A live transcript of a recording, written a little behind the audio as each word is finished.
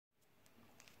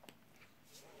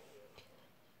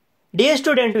Dear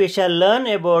student, we shall learn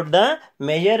about the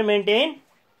measurement in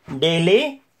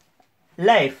daily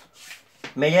life.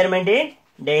 Measurement in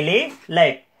daily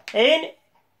life. In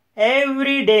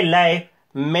everyday life,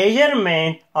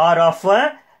 measurement are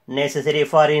often necessary.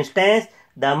 For instance,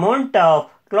 the amount of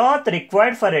cloth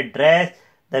required for a dress,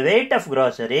 the weight of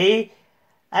grocery,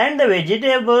 and the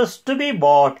vegetables to be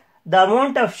bought, the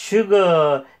amount of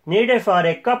sugar needed for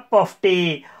a cup of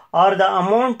tea, or the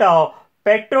amount of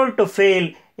petrol to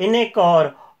fill in a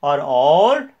car are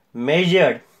all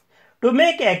measured. To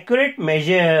make accurate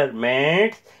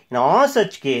measurements in all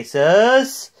such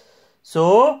cases,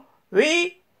 so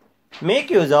we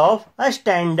make use of a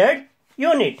standard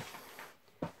unit.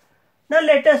 Now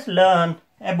let us learn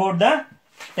about the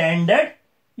standard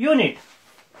unit.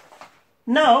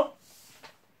 Now,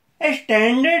 a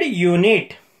standard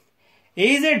unit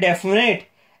is a definite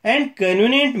and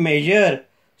convenient measure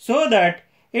so that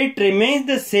it remains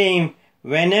the same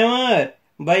whenever,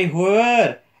 by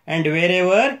whoever and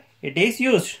wherever it is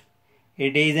used.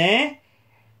 It is a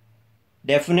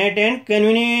definite and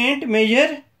convenient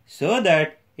measure so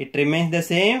that it remains the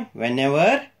same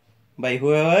whenever, by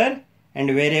whoever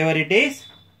and wherever it is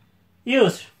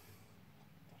used.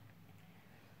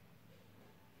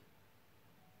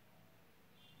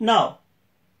 Now,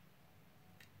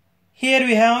 here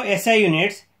we have SI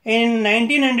units. In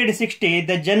 1960,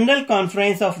 the General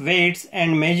Conference of Weights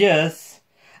and Measures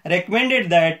recommended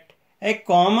that a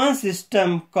common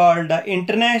system called the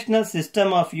International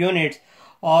System of Units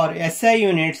or SI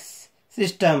units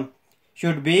system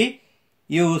should be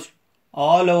used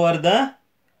all over the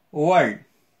world.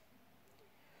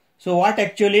 So what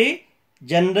actually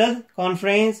General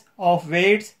Conference of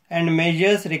Weights and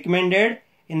Measures recommended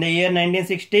in the year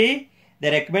 1960?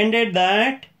 They recommended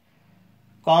that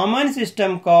common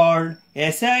system called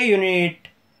SI unit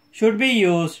should be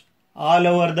used all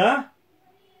over the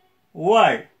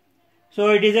world.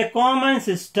 So it is a common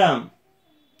system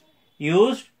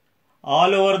used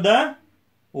all over the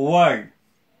world.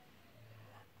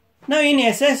 Now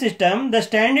in SI system, the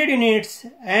standard units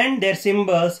and their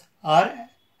symbols are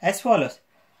as follows.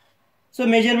 So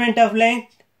measurement of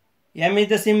length, M is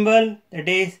the symbol, that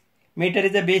is meter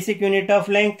is the basic unit of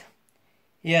length.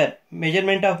 Here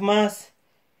measurement of mass,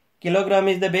 kilogram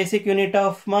is the basic unit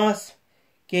of mass,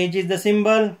 kg is the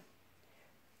symbol.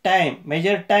 Time,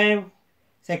 measure time,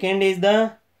 second is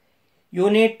the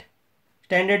unit,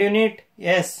 standard unit,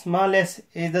 S, small s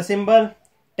is the symbol.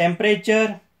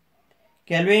 Temperature,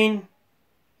 Kelvin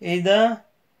is the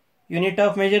unit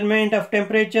of measurement of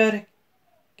temperature.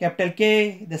 Capital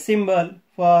K, the symbol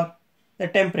for the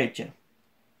temperature.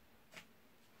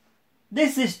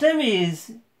 This system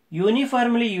is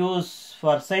uniformly used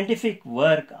for scientific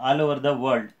work all over the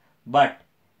world, but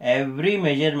every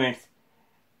measurement,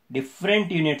 different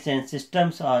units and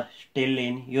systems are still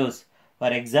in use.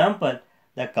 For example,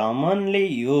 the commonly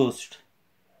used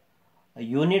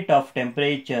unit of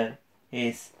temperature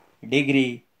is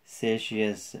degree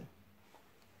Celsius.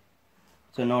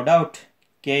 So no doubt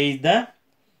K is the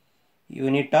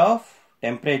unit of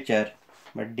temperature,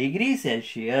 but degree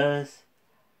Celsius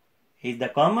is the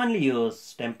commonly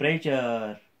used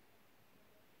temperature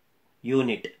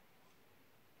unit.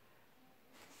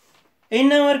 In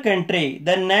our country,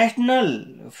 the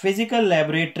National Physical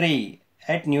Laboratory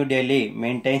at New Delhi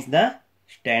maintains the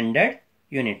standard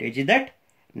unit, which is that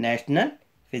National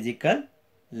Physical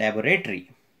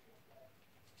Laboratory.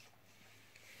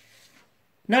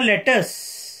 Now let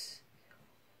us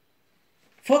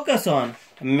focus on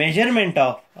measurement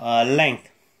of length.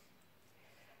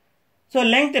 So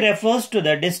length refers to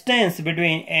the distance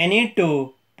between any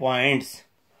two points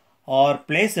or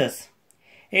places.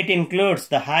 It includes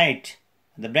the height,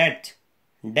 the breadth,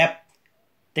 depth,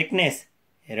 thickness,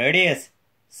 radius,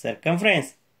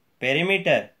 circumference,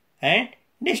 perimeter and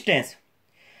distance.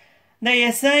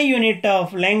 The SI unit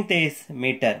of length is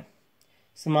meter.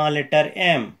 Small letter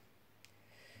m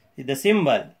is the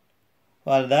symbol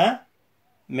for the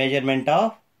measurement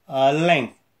of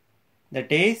length,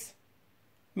 that is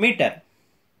meter.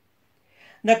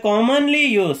 The commonly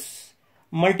used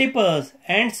multiples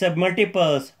and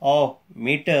submultiples of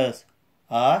meters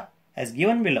are as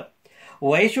given below.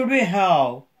 Why should we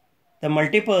have the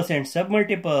multiples and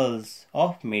submultiples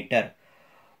of meter?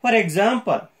 For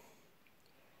example,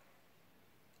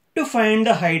 to find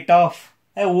the height of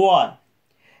a wall,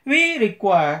 we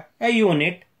require a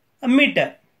unit, a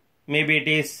meter. Maybe it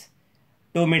is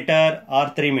 2 meter or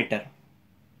 3 meter.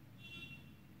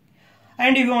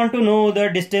 And if you want to know the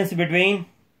distance between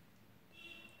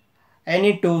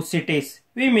any two cities,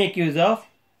 we make use of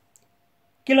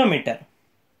kilometer.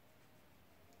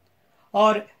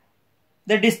 Or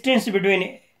the distance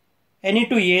between any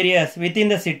two areas within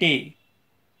the city,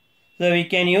 so we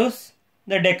can use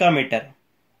the decameter.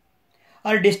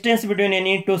 Or distance between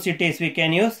any two cities, we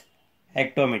can use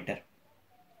hectometer.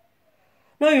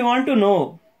 Now we want to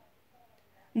know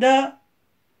the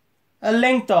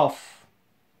length of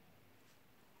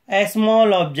a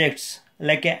small objects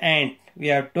like an ant. We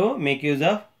have to make use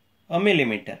of a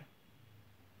millimeter.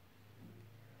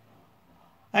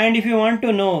 And if you want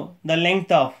to know the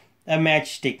length of a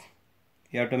matchstick,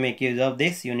 you have to make use of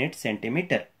this unit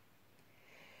centimeter.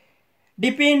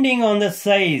 Depending on the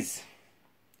size,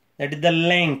 that is the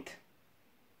length,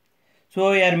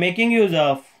 so we are making use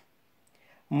of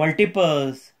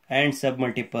multiples and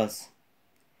submultiples.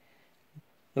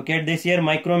 Look at this here,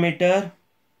 micrometer.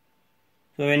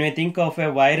 So when we think of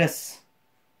a virus,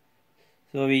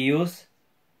 so we use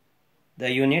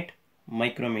the unit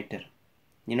micrometer.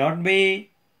 Need not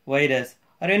be virus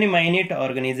or any minute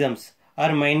organisms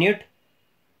or minute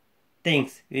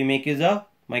things, we make use of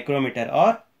micrometer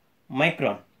or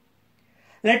micron.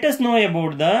 Let us know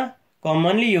about the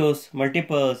commonly used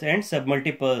multiples and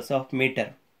submultiples of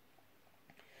meter.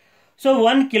 So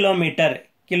 1 kilometer,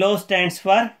 kilo stands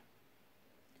for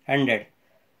 100.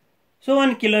 So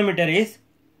 1 kilometer is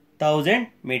 1000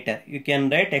 meter. You can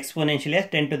write exponentially as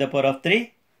 10 to the power of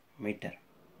 3 meter.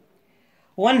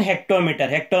 1 hectometer,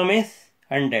 hectom is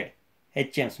 100.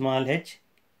 HM, small h,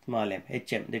 small m,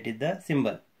 HM, that is the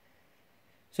symbol.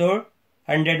 So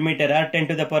 100 meter or 10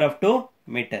 to the power of 2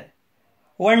 meter.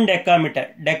 1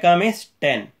 decameter, decam is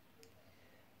 10.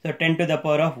 So 10 to the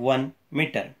power of 1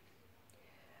 meter.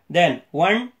 Then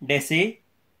 1 decimeter.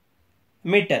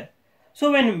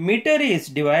 So when meter is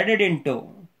divided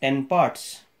into 10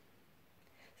 parts,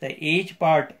 so each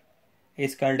part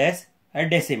is called as a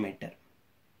decimeter.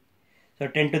 So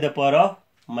 10 to the power of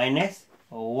minus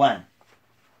 1.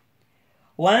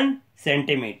 1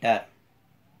 centimeter.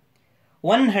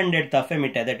 1/100th of a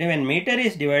meter. That is, when meter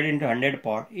is divided into 100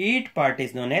 parts, each part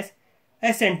is known as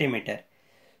a centimeter.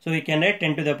 So we can write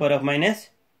 10 to the power of minus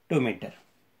 2 meter.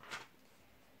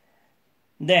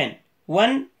 Then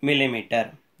 1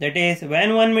 millimeter. That is,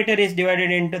 when 1 meter is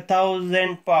divided into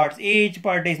 1000 parts, each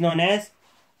part is known as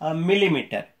a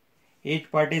millimeter. Each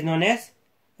part is known as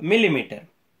a millimeter.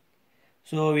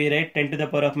 So we write 10 to the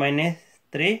power of minus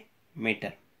 3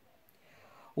 meter.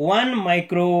 1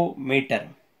 micrometer.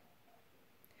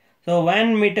 So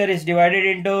 1 meter is divided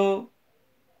into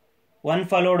 1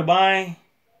 followed by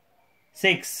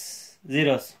 6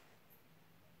 zeros.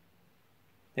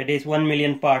 That is 1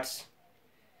 million parts.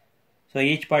 So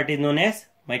each part is known as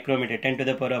micrometer, 10 to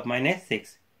the power of minus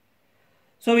 6.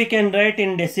 So we can write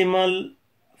in decimal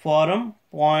form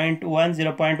 0.1,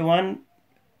 0.1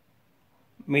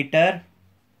 meter.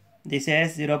 This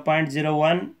is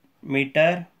 0.01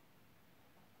 meter.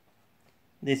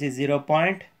 This is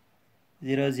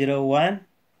 0.001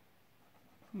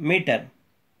 meter.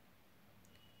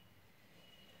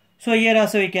 So here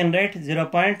also we can write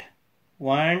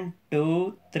 0.1,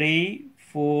 2, 3,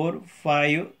 4,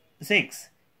 5, 6.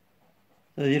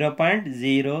 So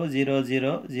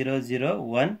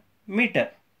 0.000001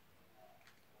 meter.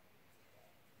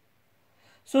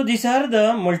 So these are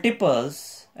the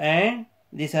multiples and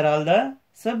these are all the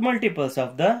submultiples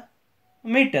of the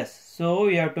meters. So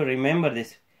you have to remember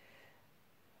this.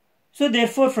 So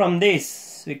therefore from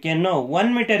this we can know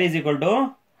 1 meter is equal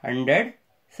to 100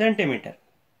 centimeter.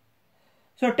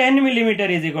 So 10 millimeter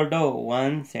is equal to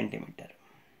 1 centimeter.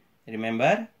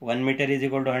 Remember, 1 meter is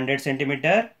equal to 100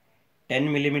 centimeter.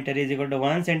 10 millimeter is equal to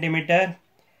 1 centimeter.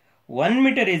 1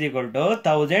 meter is equal to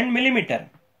 1000 millimeter.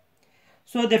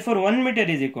 So therefore 1 meter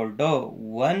is equal to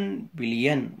 1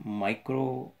 billion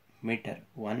micrometer.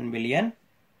 1 billion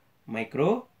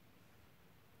micrometer,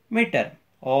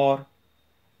 or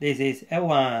this is a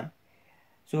 1.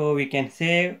 So we can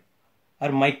say, or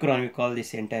micron, we call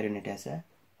this entire unit as a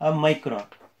micron.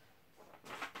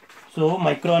 So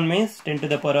micron means 10 to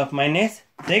the power of minus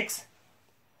 6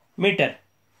 meter.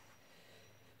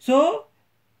 So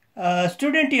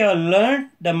student, you have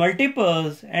learned the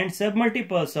multiples and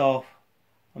submultiples of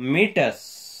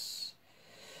meters.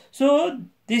 So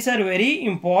these are very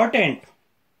important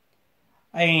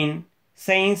in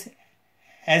science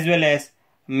as well as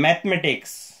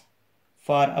mathematics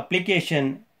for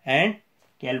application and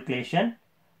calculation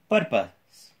purpose.